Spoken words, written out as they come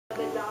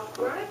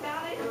Wrote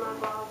about it in my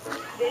blog.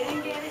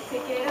 Didn't get a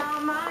ticket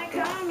on my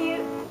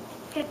commute.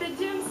 Hit the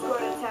gym,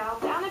 scored a towel,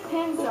 down a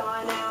pin,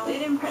 saw an owl.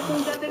 Did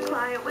impressions of the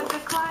client with the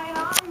client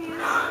on mute.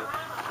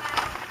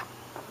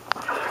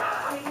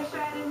 Finger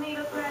shredded,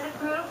 needle threaded,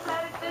 poodle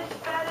threaded, fish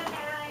threaded,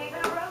 and I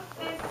even wrote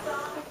this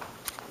song.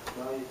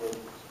 No, you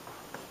didn't.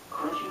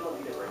 Crunchy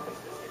Lolita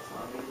breakfast biscuits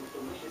are made with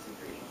delicious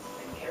ingredients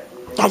and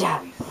carefully Jaja.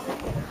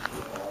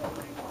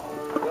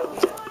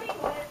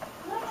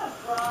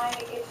 Dry,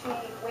 itchy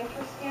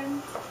winter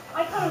skin?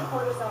 I come in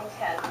Cortisone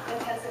 10,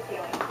 intensive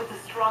healing, with the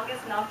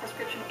strongest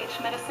non-prescription itch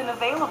medicine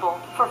available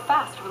for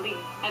fast relief,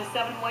 and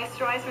 7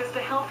 moisturizers to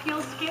help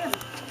heal skin.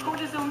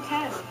 Cortisone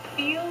 10,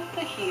 feel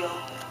the heal.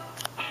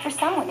 For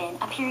some women,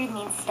 a period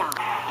means stop.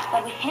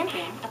 But with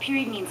Pamprin, a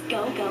period means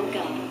go, go,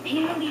 go.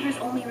 Pain relievers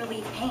only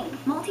relieve pain.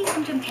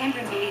 Multi-symptom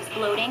Pamprin relieves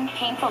bloating,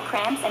 painful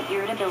cramps, and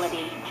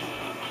irritability.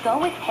 Go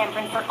with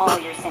Pamprin for all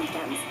your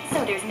symptoms,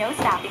 so there's no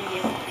stopping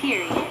you,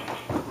 period.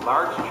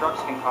 Large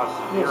trucks can cause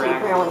severe She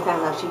apparently accidents.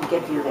 found out she'd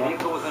get you If the there.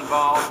 vehicle is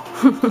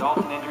involved,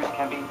 resultant injuries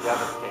can be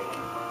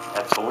devastating.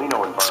 At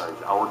Polino and Barnes,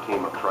 our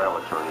team of trial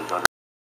attorneys